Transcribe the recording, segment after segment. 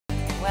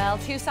Well,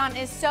 Tucson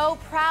is so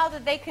proud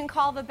that they can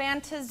call the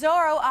band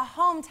Tesoro a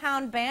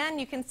hometown band.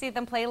 You can see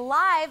them play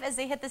live as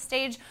they hit the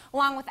stage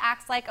along with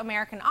acts like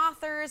American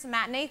Authors,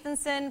 Matt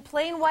Nathanson,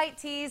 Plain White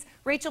Tees,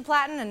 Rachel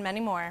Platten, and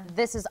many more.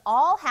 This is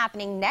all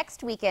happening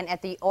next weekend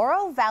at the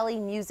Oro Valley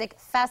Music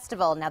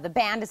Festival. Now, the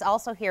band is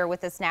also here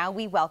with us now.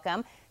 We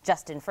welcome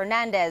Justin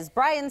Fernandez,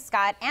 Brian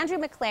Scott, Andrew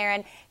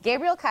McLaren,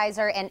 Gabriel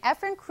Kaiser, and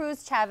Efren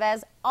Cruz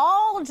Chavez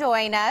all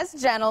join us.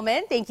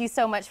 Gentlemen, thank you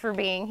so much for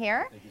being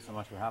here. Thank you so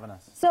much for having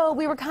us. So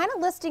we were kind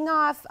of listing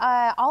off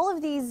all of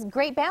these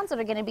great bands that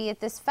are going to be at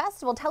this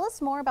festival. Tell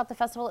us more about the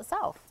festival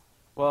itself.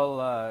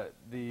 Well,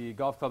 the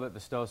golf club at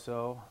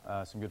Vistoso,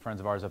 some good friends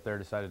of ours up there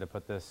decided to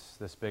put this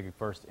big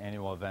first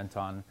annual event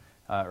on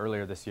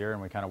earlier this year,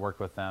 and we kind of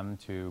worked with them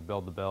to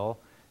build the bill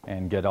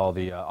and get all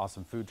the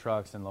awesome food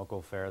trucks and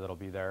local fare that'll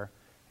be there.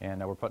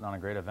 And we're putting on a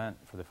great event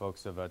for the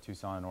folks of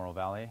Tucson and Oro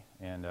Valley,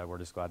 and we're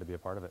just glad to be a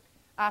part of it.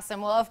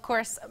 Awesome. Well, of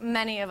course,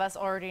 many of us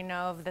already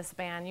know of this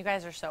band. You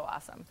guys are so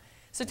awesome.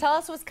 So tell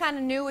us what's kind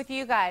of new with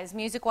you guys,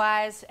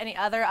 music-wise, any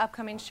other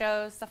upcoming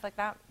shows, stuff like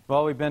that?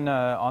 Well, we've been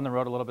on the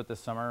road a little bit this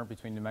summer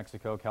between New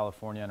Mexico,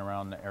 California, and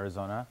around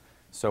Arizona.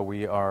 So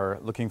we are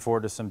looking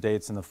forward to some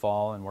dates in the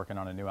fall and working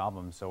on a new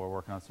album. So we're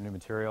working on some new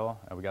material.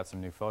 We got some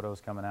new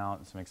photos coming out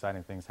and some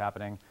exciting things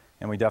happening.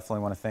 And we definitely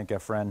want to thank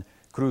Efren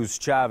Cruz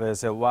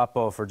Chavez, El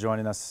Guapo, for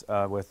joining us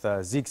with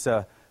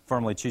Zixa,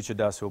 formerly Chicha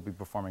Dust, who will be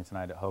performing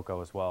tonight at Hoco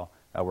as well.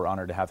 We're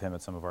honored to have him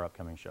at some of our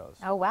upcoming shows.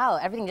 Oh, wow.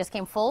 Everything just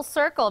came full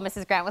circle.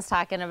 Mrs. Grant was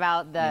talking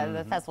about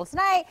the festival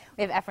tonight.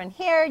 We have Efren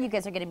here. You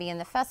guys are going to be in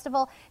the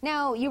festival.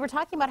 Now, you were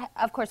talking about,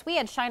 of course, we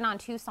had Shine On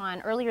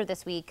Tucson earlier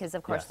this week because,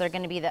 of course, they're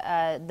going to be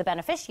the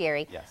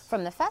beneficiary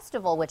from the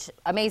festival, which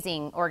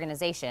amazing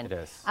organization. It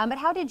is. But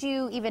how did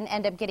you even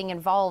end up getting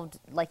involved?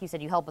 Like you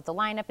said, you help with the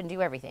lineup and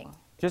do everything.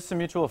 Just some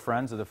mutual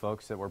friends of the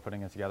folks that were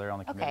putting it together on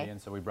the committee.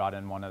 And so we brought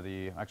in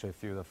actually a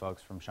few of the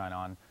folks from Shine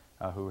On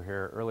who were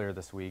here earlier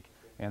this week.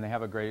 And they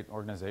have a great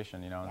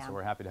organization, you know, and so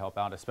we're happy to help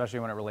out, especially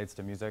when it relates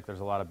to music.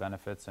 There's a lot of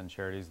benefits and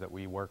charities that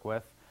we work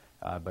with,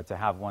 but to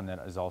have one that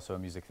is also a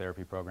music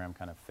therapy program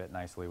kind of fit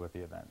nicely with the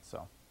event.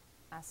 So.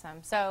 Awesome.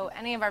 So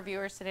any of our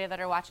viewers today that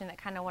are watching that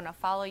kind of want to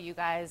follow you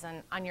guys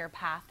and on your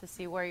path to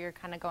see where you're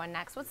kind of going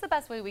next, what's the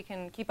best way we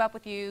can keep up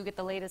with you, get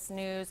the latest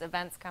news,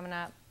 events coming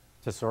up?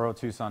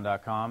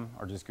 TesoroTucson.com,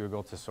 or just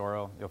Google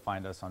Tesoro. You'll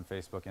find us on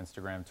Facebook,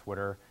 Instagram,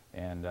 Twitter,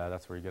 and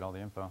that's where you get all the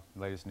info,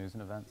 latest news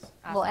and events.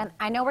 Awesome. Well, and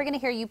I know we're going to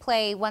hear you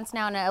play once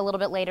now and a little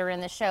bit later in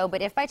the show,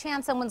 but if by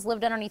chance someone's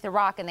lived underneath a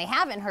rock and they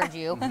haven't heard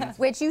you,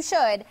 which you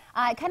should,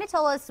 kind of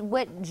tell us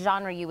what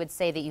genre you would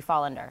say that you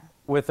fall under.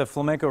 With the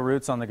flamenco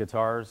roots on the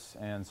guitars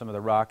and some of the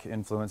rock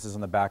influences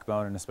on the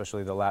backbone, and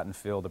especially the Latin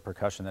feel, the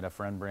percussion that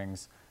Efren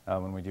brings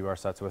when we do our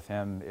sets with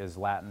him is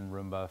Latin,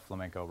 rumba,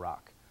 flamenco,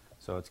 rock.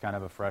 So it's kind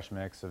of a fresh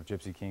mix of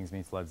Gypsy Kings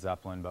meets Led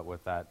Zeppelin, but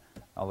with that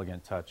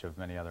elegant touch of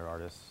many other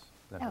artists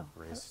that have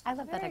graced. I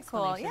love that Cool.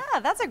 explanation.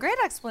 Yeah, that's a great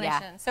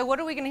explanation. Yeah. So what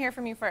are we going to hear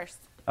from you first?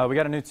 We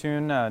got a new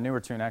tune,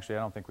 newer tune actually. I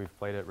don't think we've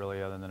played it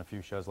really other than a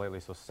few shows lately.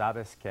 So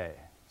Sabes Que.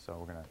 So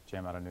we're going to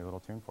jam out a new little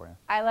tune for you.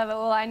 I love it.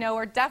 Well, I know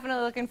we're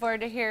definitely looking forward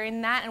to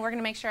hearing that, and we're going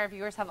to make sure our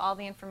viewers have all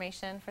the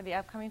information for the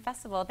upcoming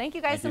festival. Thank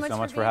you guys so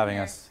much for having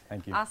us.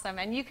 Thank you. Awesome.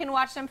 And you can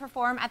watch them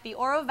perform at the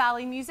Oro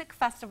Valley Music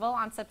Festival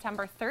on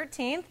September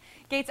 13th.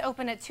 Gates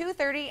open at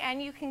 2:30,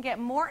 and you can get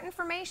more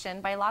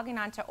information by logging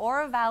on to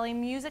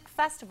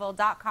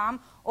OroValleyMusicFestival.com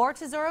or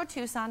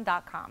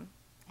TesoroTucson.com.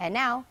 And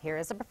now, here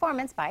is a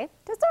performance by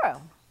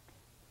Tesoro.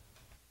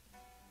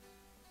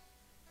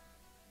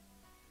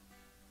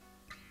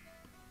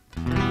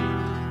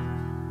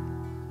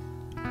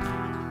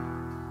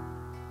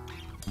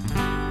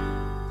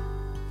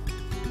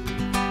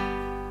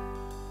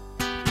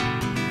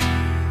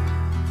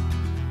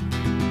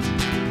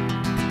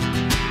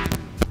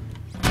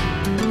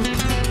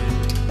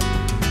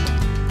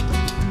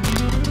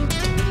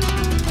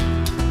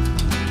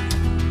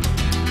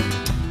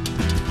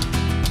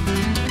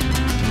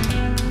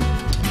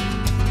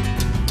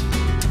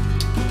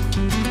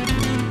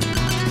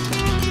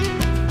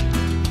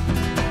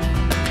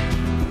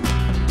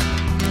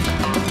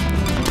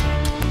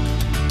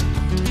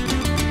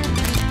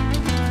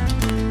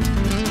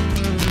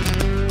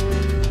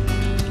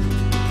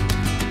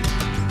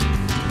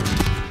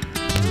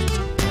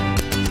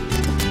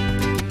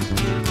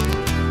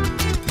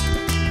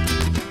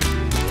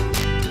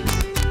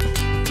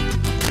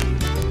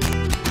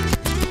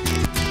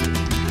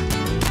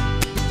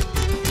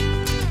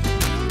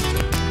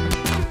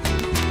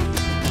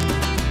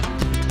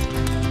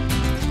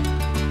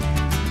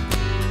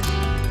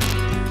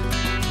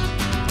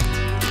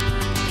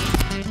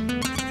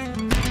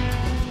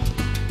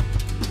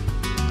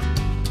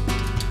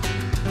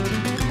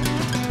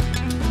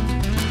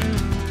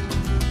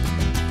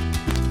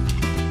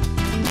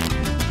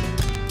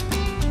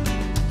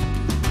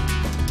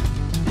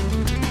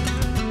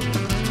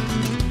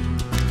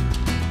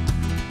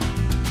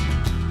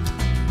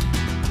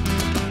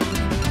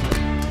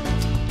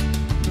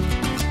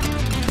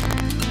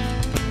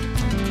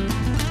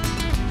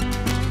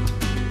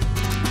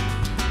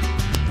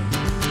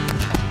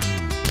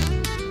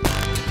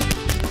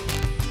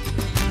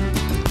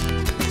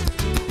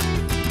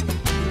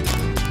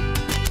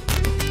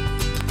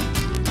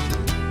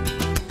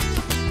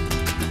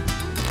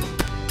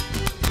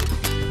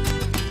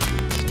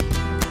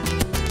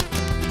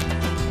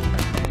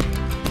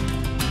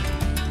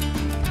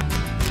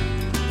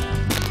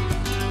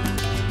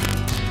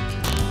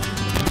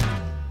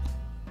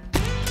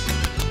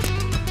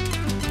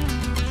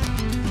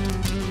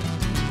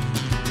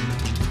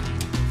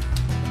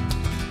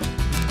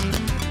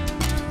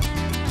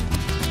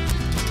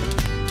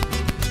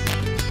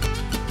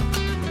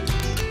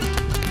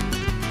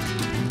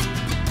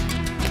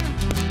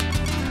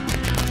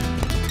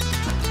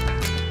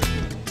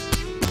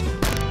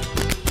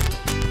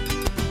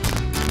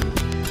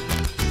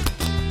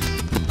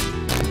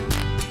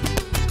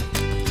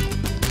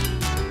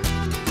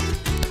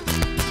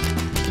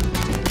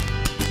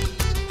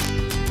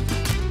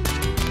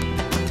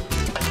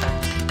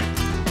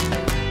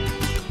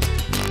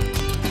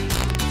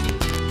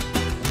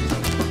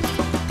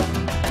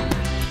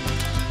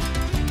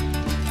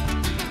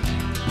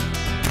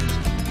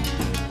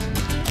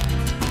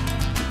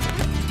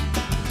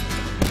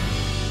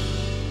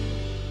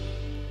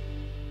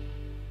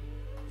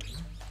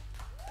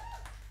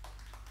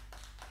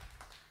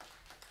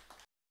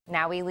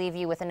 Now we leave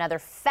you with another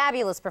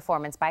fabulous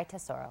performance by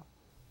Tesoro.